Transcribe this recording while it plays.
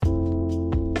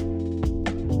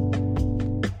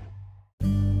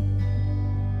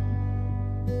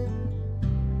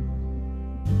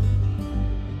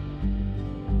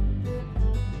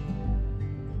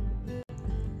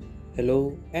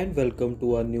Hello and welcome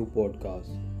to our new podcast.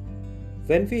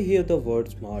 When we hear the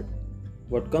word smart,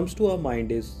 what comes to our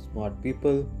mind is smart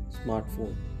people,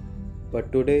 smartphone.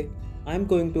 But today, I'm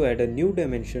going to add a new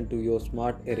dimension to your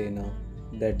smart arena,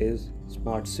 that is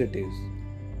smart cities.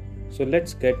 So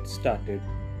let's get started.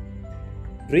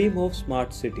 Dream of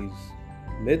smart cities,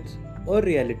 myth or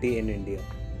reality in India.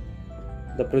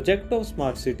 The project of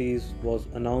smart cities was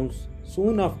announced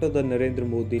soon after the Narendra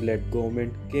Modi led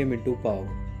government came into power.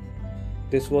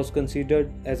 This was considered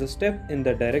as a step in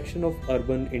the direction of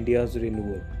urban India's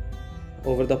renewal.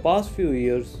 Over the past few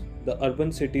years, the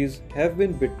urban cities have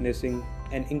been witnessing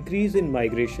an increase in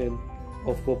migration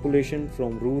of population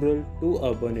from rural to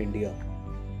urban India.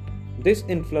 This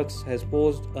influx has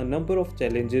posed a number of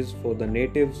challenges for the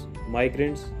natives,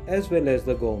 migrants, as well as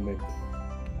the government.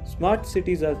 Smart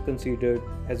cities are considered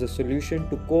as a solution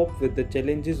to cope with the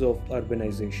challenges of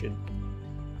urbanization.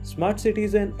 Smart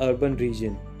cities are an urban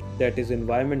region that is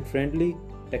environment friendly,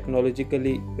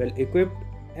 technologically well equipped,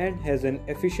 and has an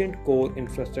efficient core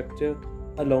infrastructure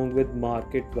along with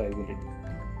market viability.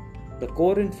 The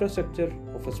core infrastructure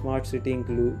of a smart city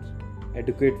includes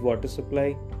adequate water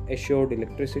supply, assured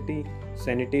electricity,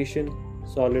 sanitation,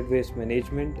 solid waste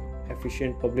management,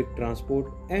 efficient public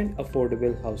transport, and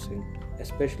affordable housing,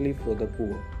 especially for the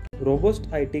poor. Robust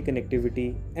IT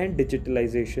connectivity and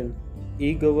digitalization,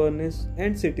 e-governance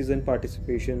and citizen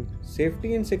participation,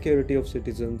 safety and security of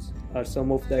citizens are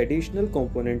some of the additional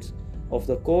components of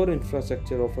the core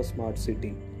infrastructure of a smart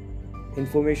city.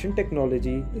 Information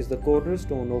technology is the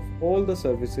cornerstone of all the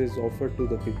services offered to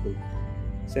the people.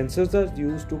 Sensors are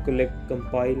used to collect,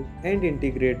 compile, and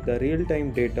integrate the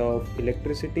real-time data of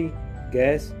electricity,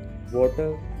 gas,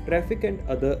 water, traffic, and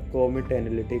other government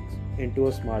analytics into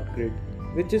a smart grid,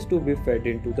 which is to be fed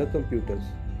into the computers.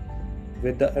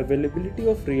 With the availability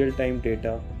of real-time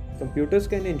data, computers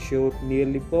can ensure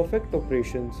nearly perfect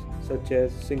operations such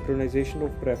as synchronization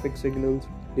of traffic signals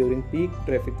during peak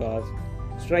traffic hours,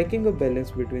 striking a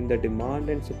balance between the demand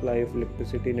and supply of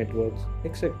electricity networks,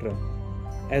 etc.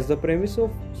 As the premise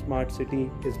of smart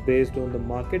city is based on the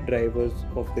market drivers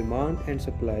of demand and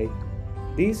supply,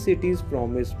 these cities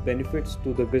promise benefits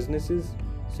to the businesses,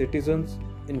 citizens,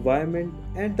 environment,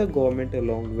 and the government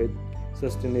along with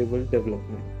sustainable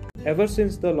development. Ever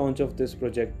since the launch of this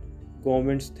project,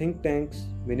 governments, think tanks,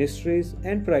 ministries,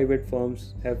 and private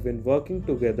firms have been working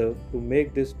together to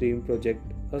make this dream project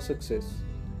a success.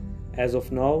 As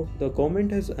of now, the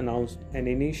government has announced an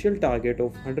initial target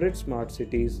of 100 smart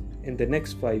cities in the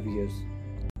next 5 years.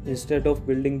 Instead of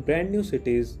building brand new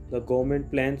cities, the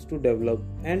government plans to develop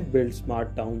and build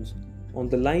smart towns on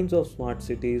the lines of smart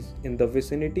cities in the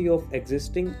vicinity of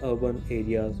existing urban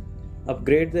areas,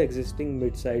 upgrade the existing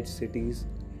mid-sized cities,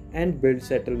 and build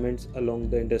settlements along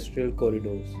the industrial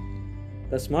corridors.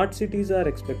 The smart cities are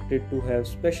expected to have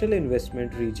special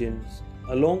investment regions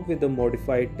along with a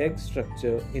modified tax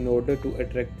structure in order to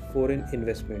attract foreign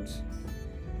investments.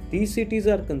 These cities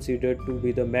are considered to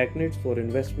be the magnets for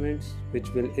investments which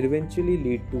will eventually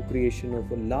lead to creation of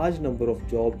a large number of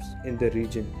jobs in the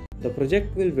region. The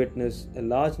project will witness a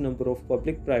large number of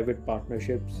public-private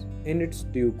partnerships in its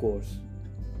due course.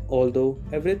 Although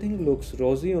everything looks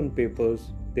rosy on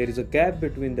papers, there is a gap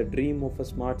between the dream of a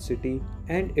smart city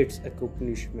and its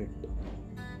accomplishment.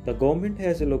 The government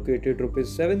has allocated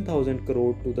Rs 7,000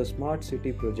 crore to the smart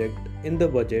city project in the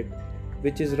budget,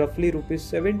 which is roughly Rs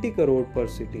 70 crore per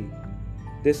city.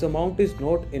 This amount is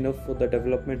not enough for the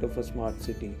development of a smart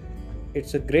city.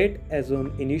 It's a great as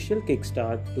an initial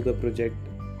kickstart to the project,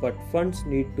 but funds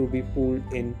need to be pooled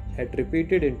in at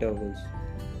repeated intervals.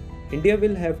 India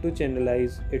will have to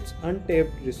channelize its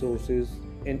untapped resources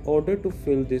in order to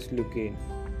fill this lacune.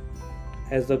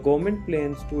 As the government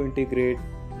plans to integrate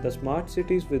the smart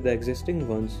cities with the existing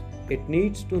ones, it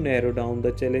needs to narrow down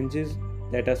the challenges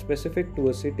that are specific to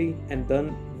a city and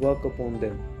then work upon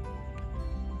them.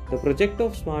 The project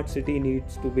of smart city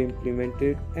needs to be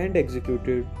implemented and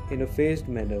executed in a phased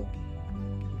manner.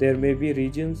 There may be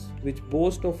regions which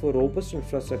boast of a robust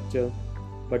infrastructure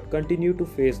but continue to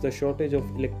face the shortage of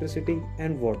electricity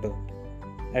and water.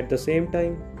 At the same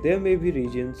time, there may be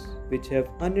regions which have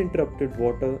uninterrupted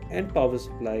water and power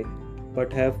supply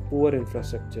but have poor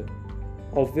infrastructure.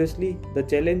 Obviously, the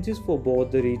challenges for both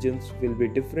the regions will be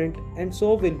different and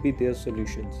so will be their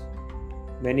solutions.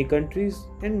 Many countries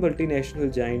and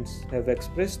multinational giants have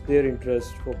expressed their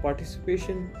interest for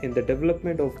participation in the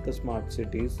development of the smart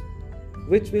cities,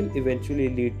 which will eventually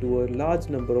lead to a large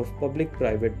number of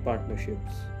public-private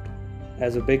partnerships.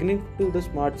 As a beginning to the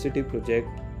smart city project,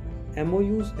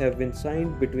 MOUs have been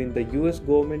signed between the US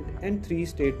government and 3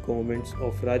 state governments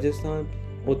of Rajasthan,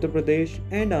 Uttar Pradesh,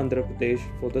 and Andhra Pradesh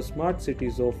for the smart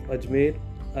cities of Ajmer,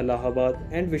 Allahabad,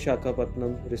 and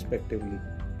Vishakhapatnam, respectively.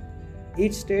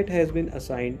 Each state has been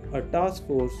assigned a task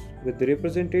force with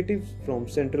representatives from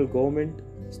central government,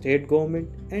 state government,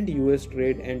 and US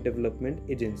Trade and Development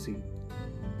Agency.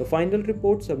 The final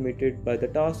report submitted by the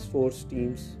task force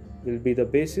teams will be the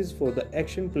basis for the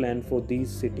action plan for these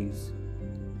cities.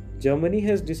 Germany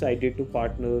has decided to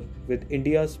partner with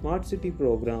India's Smart City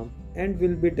program and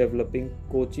will be developing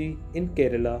Kochi in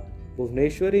Kerala,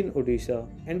 Bhubaneswar in Odisha,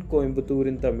 and Coimbatore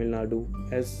in Tamil Nadu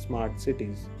as smart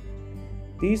cities.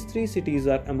 These three cities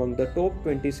are among the top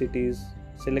 20 cities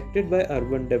selected by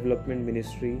Urban Development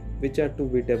Ministry which are to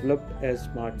be developed as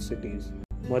smart cities.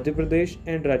 Madhya Pradesh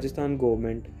and Rajasthan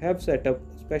government have set up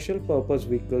special purpose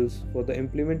vehicles for the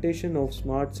implementation of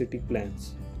smart city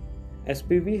plans.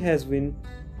 SPV has been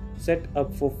set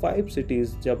up for 5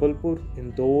 cities: Jabalpur,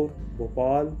 Indore,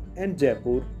 Bhopal, and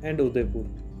Jaipur and Udaipur.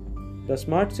 The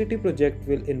Smart City project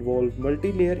will involve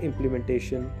multi-layer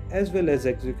implementation as well as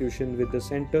execution with the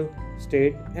center,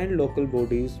 state, and local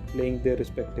bodies playing their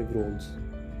respective roles.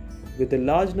 With a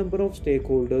large number of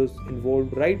stakeholders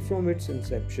involved right from its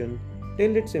inception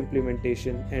till its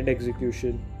implementation and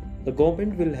execution, the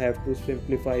government will have to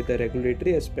simplify the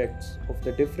regulatory aspects of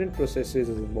the different processes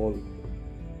involved.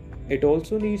 It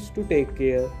also needs to take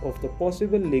care of the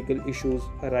possible legal issues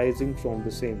arising from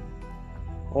the same.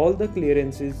 All the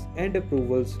clearances and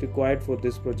approvals required for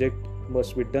this project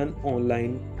must be done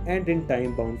online and in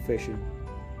time-bound fashion.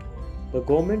 The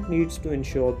government needs to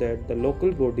ensure that the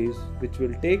local bodies which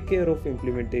will take care of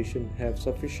implementation have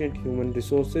sufficient human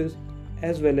resources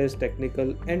as well as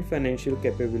technical and financial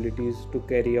capabilities to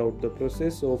carry out the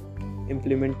process of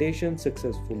implementation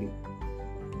successfully.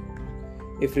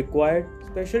 If required,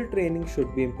 special training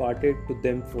should be imparted to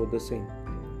them for the same.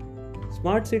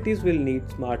 Smart cities will need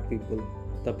smart people.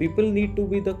 The people need to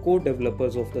be the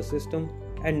co-developers of the system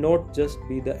and not just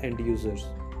be the end users.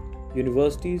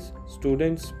 Universities,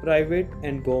 students, private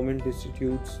and government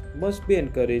institutes must be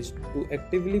encouraged to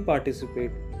actively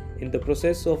participate in the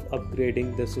process of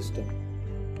upgrading the system.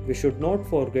 We should not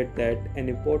forget that an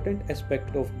important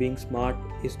aspect of being smart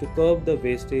is to curb the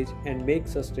wastage and make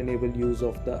sustainable use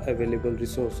of the available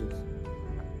resources.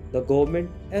 The government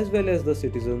as well as the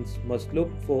citizens must look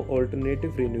for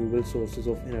alternative renewable sources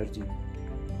of energy.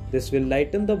 This will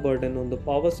lighten the burden on the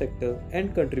power sector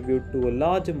and contribute to a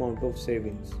large amount of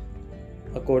savings.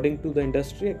 According to the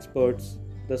industry experts,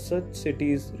 such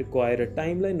cities require a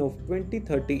timeline of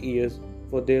 20-30 years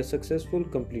for their successful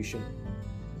completion.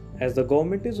 As the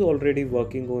government is already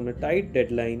working on a tight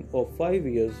deadline of 5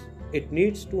 years, it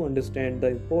needs to understand the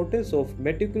importance of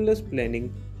meticulous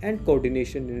planning and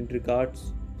coordination in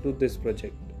regards to this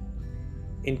project.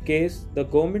 In case the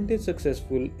government is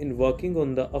successful in working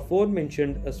on the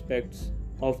aforementioned aspects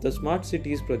of the Smart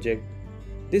Cities project,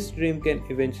 this dream can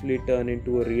eventually turn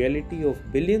into a reality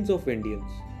of billions of Indians.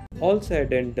 All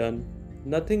said and done,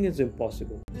 nothing is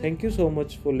impossible. Thank you so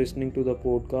much for listening to the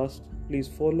podcast. Please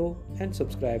follow and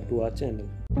subscribe to our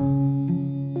channel.